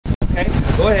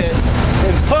Go ahead.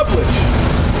 And publish.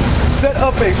 Set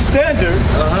up a standard.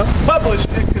 Publish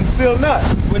and conceal not.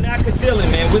 We're not concealing,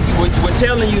 man. We're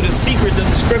telling you the secrets of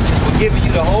the scriptures. We're giving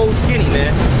you the whole skinny,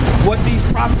 man. What these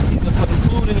prophecies are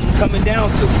concluding and coming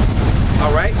down to.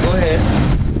 All right, go ahead.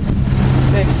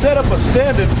 And set up a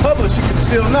standard, publish and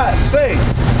conceal not. Say,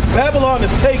 Babylon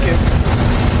is taken,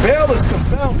 Baal is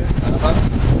confounded,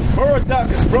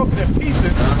 Merodach is broken in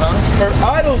pieces, her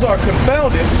idols are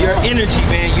confounded. Your energy,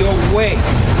 man, your way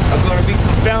are going to be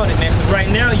confounded, man. Because right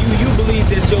now, you believe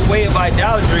that your way of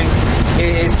idolatry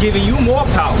is giving you more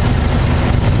power.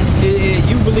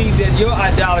 You believe that your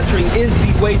idolatry is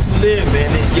the way to live,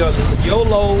 man. It's your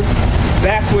YOLO,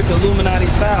 backwards Illuminati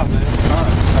style, man.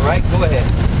 All right, go ahead.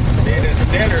 And the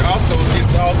standard also is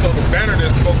also the banner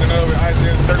that's spoken of in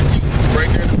Isaiah 13, right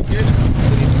there in the beginning.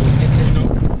 You know,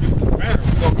 it's the banner.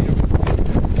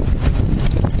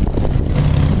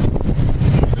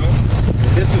 You know?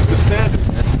 This is the standard,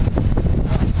 man.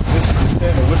 This is the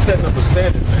standard. We're setting up a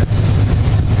standard, man.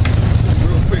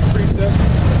 Real quick, precept.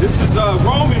 This is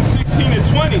Romans 16 and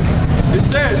 20. It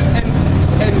says,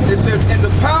 and the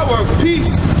power of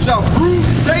peace shall bruise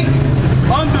Satan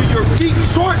under your feet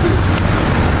shortly.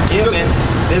 Yeah, man.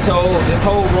 This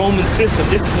whole Roman system.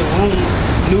 This is the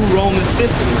new Roman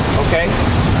system. Okay.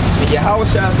 And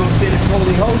Yahweh-Shai is gonna sit in the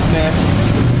holy host, man.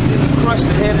 And crush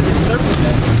the head of this serpent,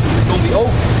 man. It's gonna be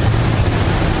over.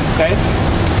 Okay.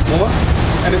 More.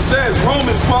 And it says,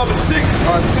 Romans 12 and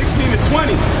 16 and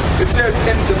 20, it says,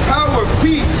 and the power of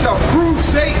peace shall bruise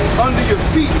Satan under your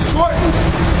feet shortly.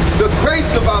 The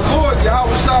grace of our Lord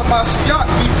Yahweh-Shai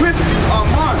Mashiach be with you.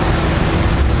 Amen.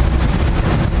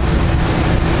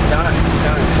 John.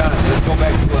 Let's go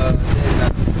back to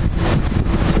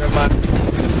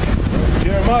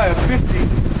Jeremiah 50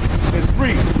 and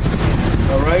 3.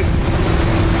 All right.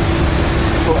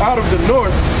 For out of the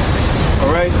north,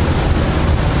 all right.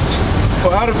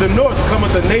 For out of the north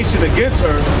cometh a nation against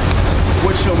her,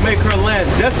 which shall make her land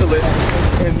desolate,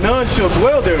 and none shall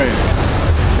dwell therein.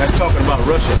 That's talking about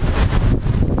Russia.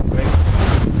 Right?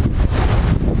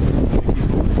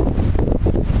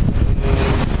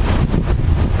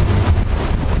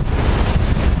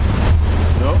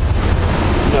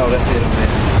 No, that's it on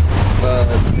that.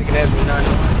 Second Ezra 9.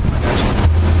 I got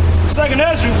you. Second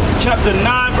Ezra, chapter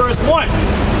 9, verse 1.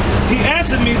 He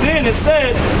answered me then and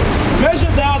said, measure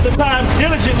thou the time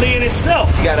diligently in itself.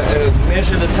 You gotta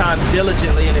measure the time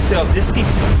diligently in itself.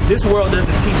 This world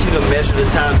doesn't teach you to measure the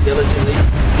time diligently.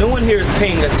 No one here is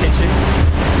paying attention.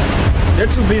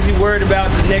 They're too busy worried about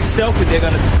the next selfie they're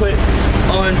gonna put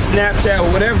on Snapchat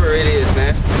or whatever it is,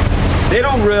 man. They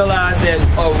don't realize that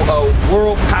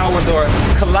world powers are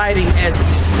colliding as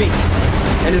we speak,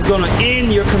 and it's gonna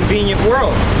end your convenient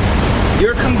world.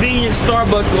 Your convenient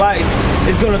Starbucks life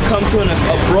is gonna come to an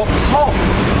abrupt halt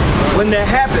when that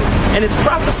happens, and it's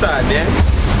prophesied, man.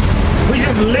 We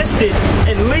just listed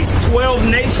at least 12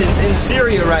 nations in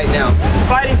Syria right now,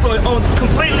 fighting on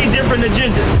completely different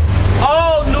agendas,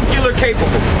 all nuclear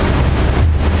capable.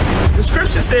 The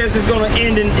scripture says it's going to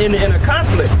end in a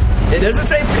conflict. It doesn't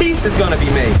say peace is going to be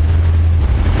made.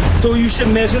 So you should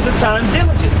measure the time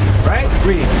diligently, right?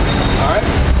 Read. All right.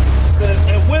 It says,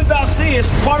 and when thou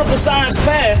seest part of the signs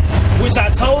past, which I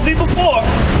told thee before,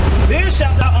 then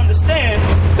shalt thou understand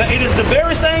that it is the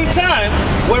very same time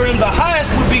wherein the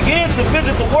highest will begin to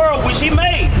visit the world which he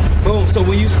made. Boom. So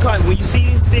when you see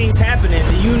these things happening,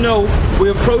 then you know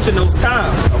we're approaching those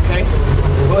times. Okay.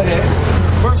 Go ahead.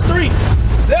 Verse 3.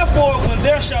 Therefore, when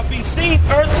there shall be seen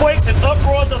earthquakes and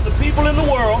uproars of the people in the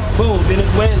world. Boom.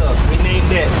 Venezuela. We named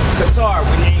that. Qatar.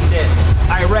 We named that.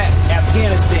 Iraq.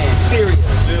 Afghanistan. Syria.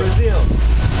 Brazil.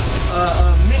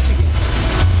 Michigan.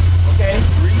 Okay.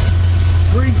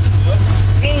 Greece.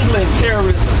 England.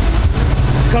 Terrorism.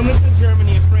 Coming to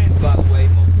Germany and France, by the way,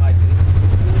 most likely.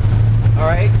 All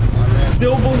right.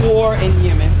 Civil war in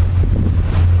Yemen.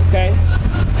 Okay.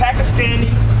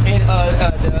 Pakistani and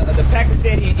the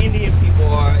Pakistani and Indian people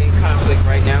are in conflict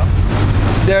right now.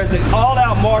 There's an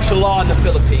all-out martial law in the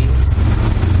Philippines.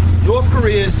 North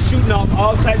Korea is shooting off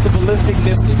all types of ballistic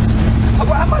missiles.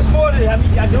 How much more do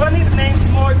I need to name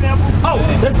some more examples? Oh,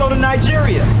 let's go to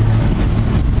Nigeria.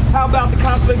 How about the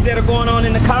conflicts that are going on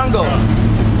in the Congo?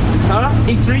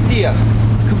 Ethiopia,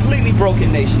 completely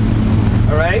broken nation.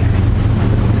 All right.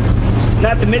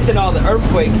 Not to mention all the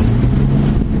earthquakes.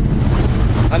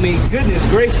 I mean, goodness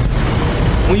gracious.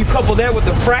 When you couple that with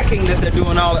the fracking that they're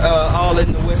doing all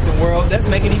in the Western world, that's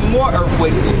making even more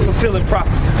earthquakes, fulfilling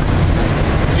prophecy.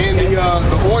 And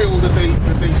the oil that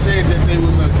they said that they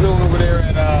was drilling over there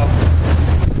at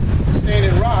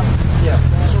Standing Rock. Yeah.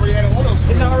 It's already had an oil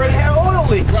spill. It's already had an oil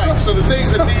leak. Right. So the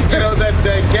things that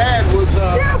that Gad was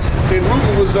in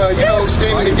Reuben was,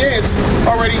 standing against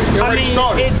already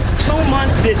started. 2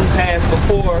 months didn't pass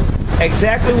before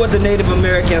exactly what the Native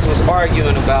Americans was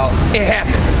arguing about, it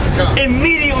happened. Yeah.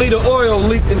 Immediately the oil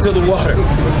leaked into the water.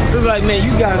 It was like, man,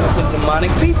 you guys are some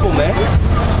demonic people, man.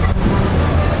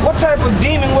 What type of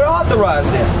demon would authorize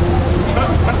that?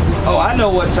 Oh, I know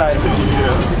what type.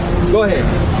 Go ahead.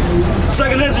 2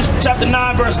 Ezra chapter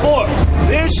 9, verse 4.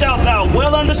 Then shalt thou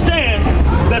well understand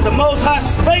that the Most High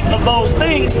spake of those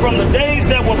things from the days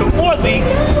that were before thee,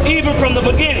 even from the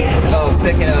beginning. Oh,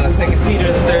 Second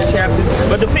Peter, the 3rd chapter.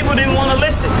 But the people didn't want to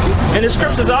listen. And the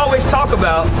scriptures always talk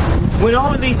about when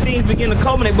all of these things begin to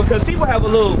culminate, because people have a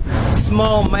little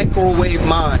small microwave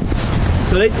minds.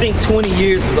 So they think 20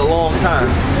 years is a long time.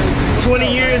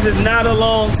 20 years is not a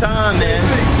long time, man.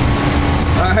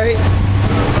 All right?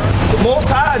 The Most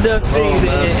High does things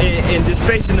in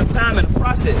dispensation of time and the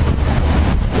process.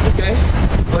 Okay?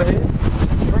 Go ahead.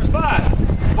 Verse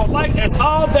 5. For like as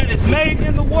all that is made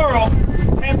in the world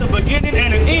hath the beginning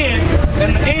and an end,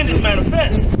 and the end is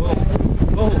manifest. Boom.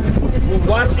 Boom. We're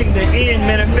watching the end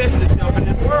manifest itself in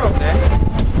this world, man.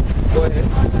 Go ahead.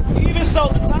 Even so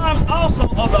the times also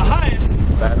of the highest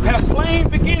have plain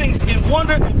beginnings in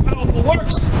wonder and powerful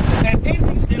works, and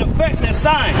endings in effects and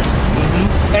signs.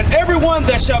 And everyone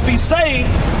that shall be saved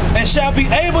and shall be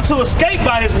able to escape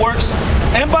by his works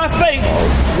and by faith,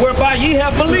 whereby ye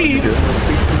have believed,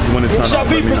 shall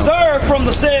be preserved from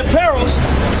the said perils,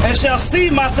 and shall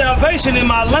see my salvation in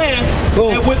my land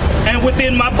and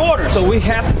within my borders. So we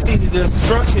have to see the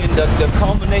destruction, the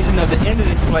culmination of the end of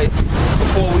this place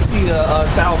before we see the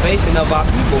salvation of our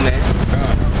people, man.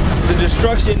 The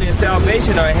destruction and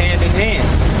salvation are hand in hand.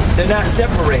 They're not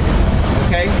separated.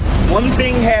 Okay? One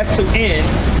thing has to end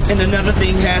and another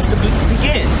thing has to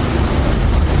begin.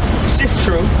 It's just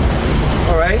true.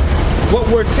 Alright? What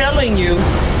we're telling you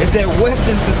is that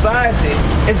Western society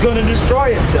is going to destroy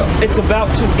itself. It's about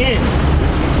to end.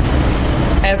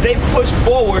 As they push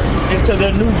forward into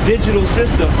their new digital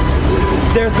system,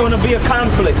 there's going to be a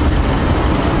conflict.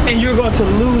 And you're going to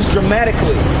lose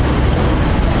dramatically.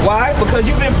 Why? Because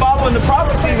you've been following the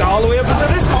prophecies all the way up until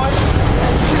this point.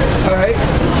 Alright?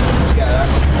 What you got?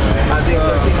 Isaiah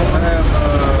 13. I have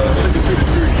 2 Peter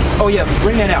 3. Oh yeah,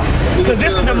 bring that out. Because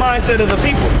this is the mindset of the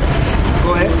people.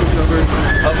 Go ahead.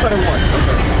 Start at 1.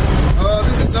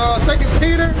 This is 2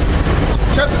 Peter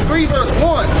chapter 3, verse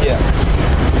 1. Yeah.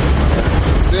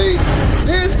 Say,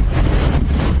 this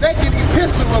second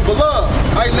epistle of beloved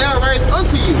I now write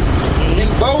unto you, in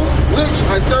both which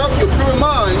I stir up your pure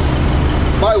minds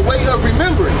by way of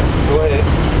remembrance. Go ahead.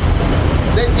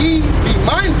 That ye be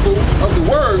mindful of the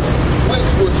words which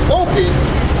were spoken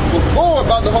before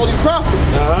by the holy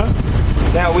prophets.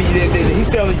 Now he's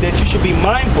telling you that you should be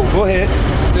mindful. Go ahead.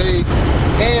 Say,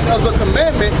 and of the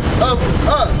commandment of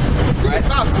us, the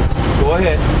apostles. Go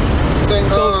ahead. Say,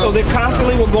 so they're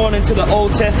constantly going into the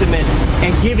Old Testament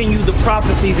and giving you the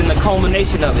prophecies and the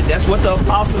culmination of it. That's what the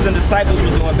apostles and disciples were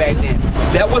doing back then.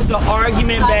 That was the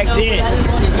argument back then.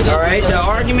 All right? The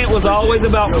argument was always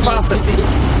about prophecy.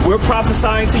 We're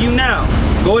prophesying to you now.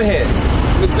 Go ahead.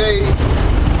 It says,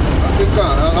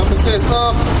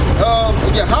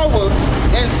 of Yahweh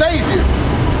and Savior,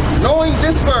 knowing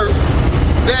this verse,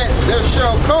 that there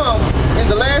shall come in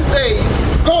the last days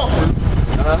scoffers,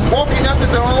 walking after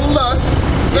their own lust,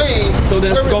 saying... So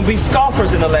there's going to be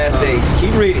scoffers in the last days.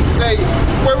 Keep reading. Say,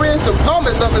 where is the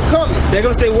promise of his coming? They're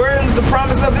going to say, where is the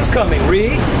promise of his coming?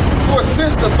 Read. For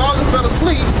since the fathers fell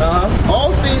asleep,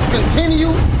 all things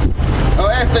continue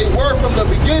as they were from the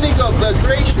beginning of the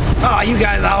creation. Oh, you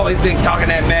guys always been talking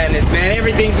that madness, man.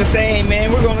 Everything's the same,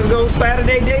 man. We're going to go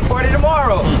Saturday day party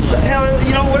tomorrow. The hell,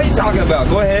 what are you talking about?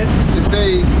 Go ahead. To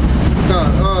say,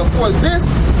 for this...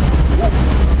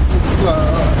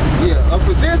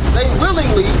 for this they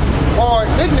willingly are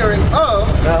ignorant of.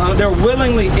 They're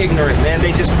willingly ignorant, man.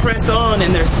 They just press on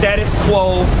in their status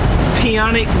quo,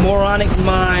 peonic, moronic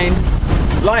mind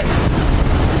life.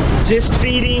 Just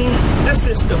feeding the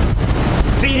system.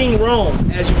 Feeding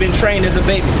Rome as you've been trained as a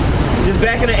baby. Just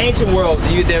back in the ancient world,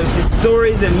 there was these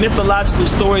stories and mythological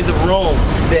stories of Rome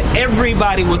that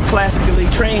everybody was classically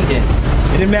trained in.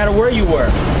 It didn't matter where you were.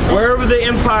 Wherever the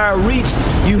empire reached,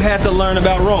 you had to learn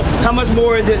about Rome. How much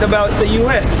more is it about the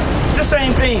U.S.? It's the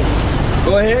same thing.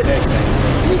 Go ahead. It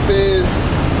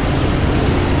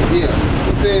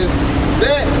says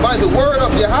that by the word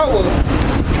of Yahweh,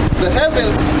 the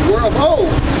heavens were of old.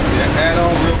 Yeah, add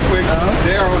on real quick.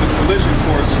 They are on the collision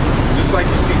course, just like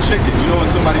you see chicken. You know when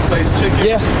somebody plays chicken?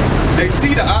 Yeah. They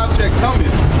see the object coming,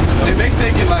 and they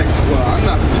thinking like, well, I'm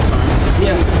not going to turn.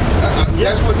 Yeah.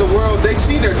 That's what the world, they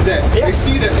see their debt. Yeah. They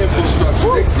see their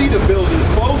infrastructure. They see the buildings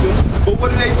closing. But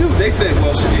what do? They say,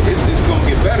 well, shit, it's going to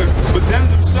get better. But them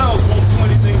themselves won't do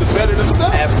anything to better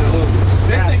themselves. Absolutely.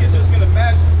 They think it's just going to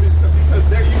magically, because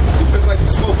because like we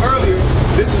spoke earlier,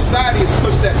 this society has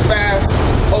pushed that fast,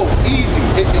 easy,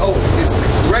 it's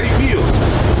ready meals,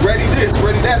 ready this,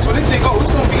 ready that. So they think,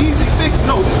 it's going to be easy fix.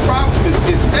 No, this problem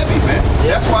is heavy, man.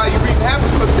 Yeah. That's why you read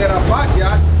Habakkuk that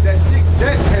Abakyat, that thick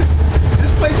debt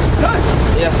this place is done.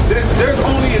 Yeah. There's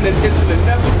only it's an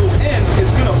inevitable end.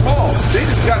 It's gonna fall. They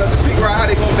just gotta figure out how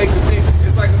they're gonna make the thing.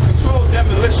 It's like a controlled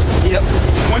demolition. Yep.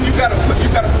 When you gotta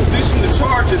position the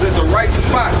charges at the right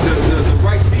spot, the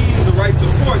right beams, the right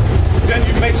supports, then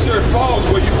you make sure it falls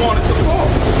where you want it to fall.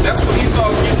 That's what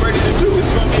Esau's getting ready to do. It's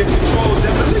gonna be a controlled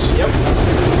demolition. Yep.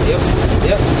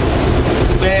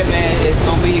 Man, it's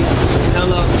gonna be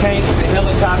hella tanks and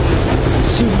helicopters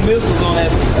shooting missiles on that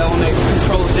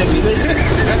controlled demolition.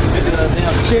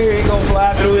 Damn chariot gonna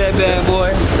fly through that bad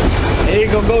boy. It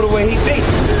ain't gonna go the way he thinks.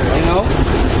 You know,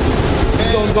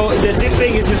 it's gonna go. This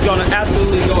thing is just gonna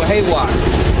absolutely go haywire.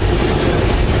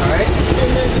 All right.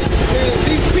 And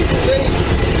these people, they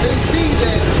see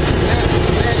that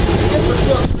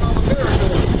infrastructure of America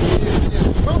is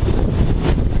crumbling,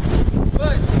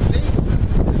 but they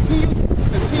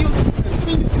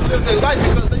continue to live their life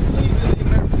because they believe in the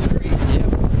American dream. Yeah.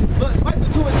 But Micah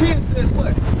 2:10 says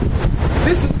what?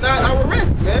 This is not our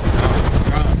rest, man.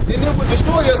 And it would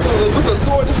destroy us with a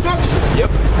sword destruction. Yep.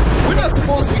 We're not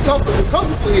supposed to be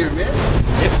comfortable here, man.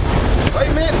 Yep.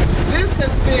 Right, man? This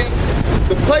has been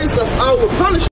the place of our punishment.